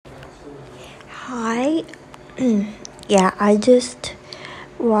Yeah, I just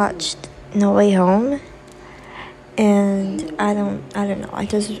watched No Way Home, and I don't know.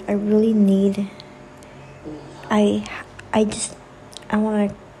 I really need. I I just I want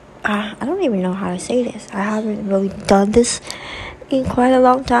to. I don't even know how to say this. I haven't really done this in quite a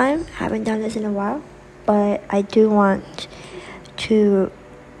long time. Haven't done this in a while, but I do want to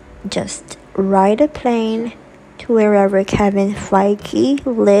just ride a plane to wherever Kevin Feige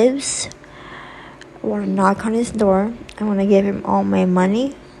lives. I want to knock on his door. I want to give him all my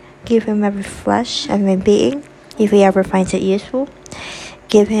money, give him every flesh of my being, if he ever finds it useful.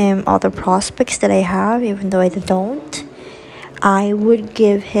 Give him all the prospects that I have, even though I don't. I would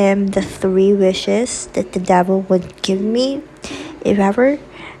give him the 3 wishes that the devil would give me, if ever.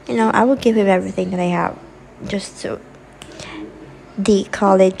 I would give him everything that I have, just so the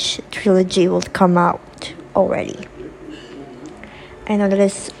college trilogy will come out already. I know that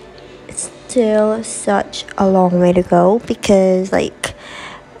it's still such a long way to go because,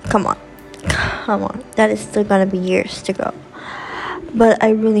 come on, that is still gonna be years to go. But I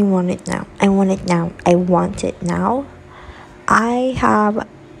really want it now. I want it now. I want it now. I have.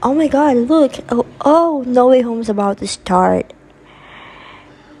 Oh my god, look. Oh, No Way Home is about to start.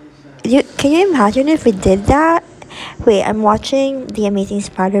 Can you imagine if we did that? Wait, I'm watching The Amazing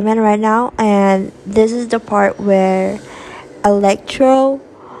Spider-Man right now, and this is the part where Electro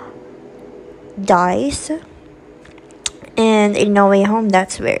dies, and in No Way Home,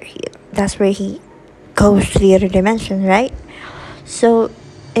 that's where he goes to the other dimension, right? So,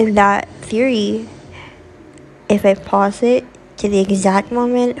 in that theory, if I pause it to the exact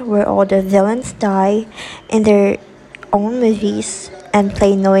moment where all the villains die in their own movies and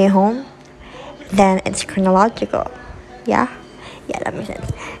play No Way Home, then it's chronological. Yeah, that makes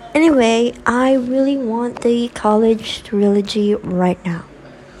sense. Anyway, I really want the college trilogy right now.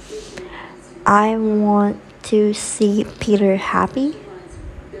 I want to see Peter happy.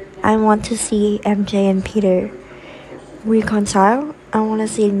 I want to see MJ and Peter reconcile. I want to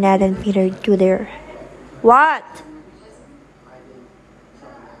see Ned and Peter do their. What?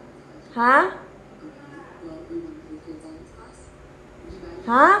 Huh?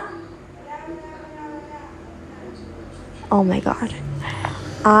 Huh? Oh my god.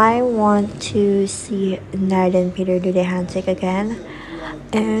 I want to see Ned and Peter do their handshake again.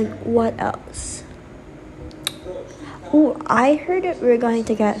 And what else? Oh, I heard that we're going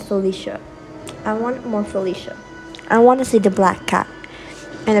to get Felicia. I want more Felicia. I want to see the black cat.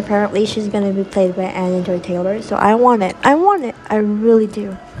 And apparently she's going to be played by Anya Joy-Taylor. So I want it. I really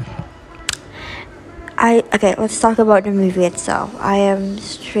do. Okay, let's talk about the movie itself. I am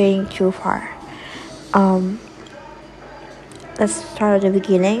straying too far. Let's start at the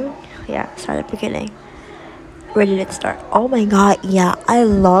beginning. Yeah, start at the beginning. Where did it start? Oh my god, yeah. I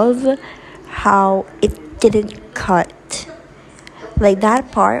love how it didn't cut. Like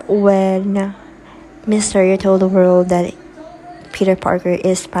that part when Mysterio told the world that Peter Parker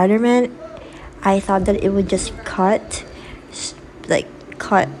is Spider-Man. I thought that it would just cut,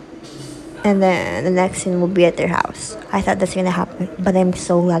 and then the next scene will be at their house. I thought that's gonna happen, but I'm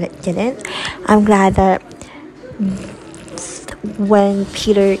so glad it didn't. I'm glad that when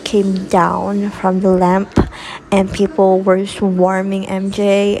Peter came down from the lamp and people were swarming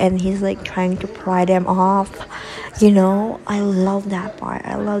MJ and he's trying to pry them off, I love that part.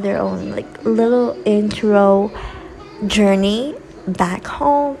 I love their own little intro journey back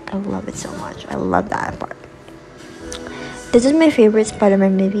home. I love it so much. I love that part. This is my favorite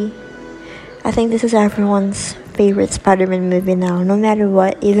Spider-Man movie. I think this is everyone's favorite Spider-Man movie now, no matter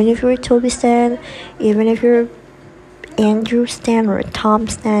what. Even if you're a Tobey stan, even if you're Andrew stan or a Tom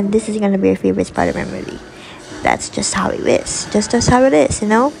stan, this is gonna be your favorite Spider-Man movie. That's just how it is. That's how it is,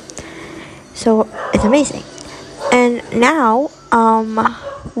 So it's amazing. And now,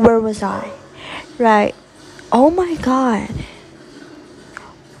 where was I? Right. Oh my god.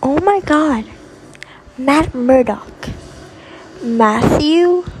 Matt Murdock.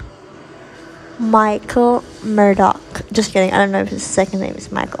 Matthew Michael Murdock. Just kidding. I don't know if his second name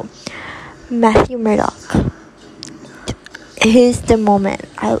is Michael. Matthew Murdock. He's the moment.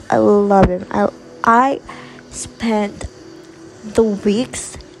 I love him. I spent the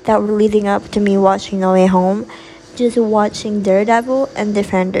weeks that were leading up to me watching No Way Home just watching Daredevil and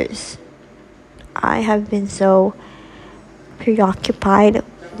Defenders. I have been so preoccupied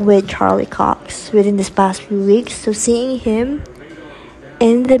with Charlie Cox within this past few weeks. So seeing him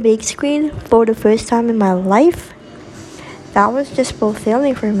in the big screen for the first time in my life, that was just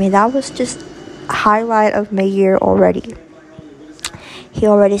fulfilling for me. That was just a highlight of my year already. He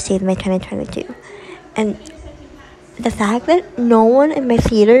already saved my 2022. And the fact that no one in my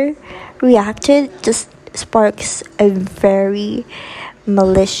theater reacted just sparks a very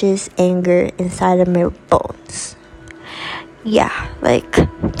malicious anger inside of my bones. Yeah, like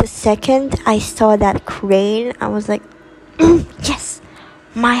the second I saw that crane, I was like, yes,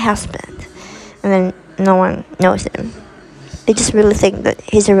 my husband. And then no one knows him. They just really think that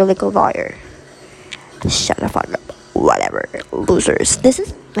he's a really good lawyer. Shut the fuck up. Whatever, losers. This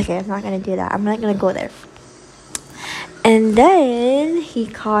is okay. I'm not gonna do that. I'm not gonna go there. And then he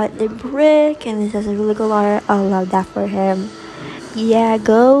caught the brick, and this is a really good lawyer. I love that for him. Yeah,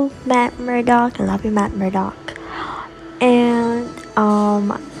 go Matt Murdock. I love you, Matt Murdock. And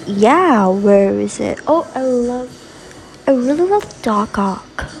yeah, where is it? Oh, I really love Doc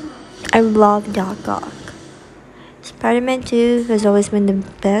Ock. I love Doc Ock. Spider-Man 2 has always been the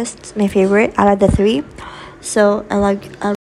best, my favorite out of the three. So I like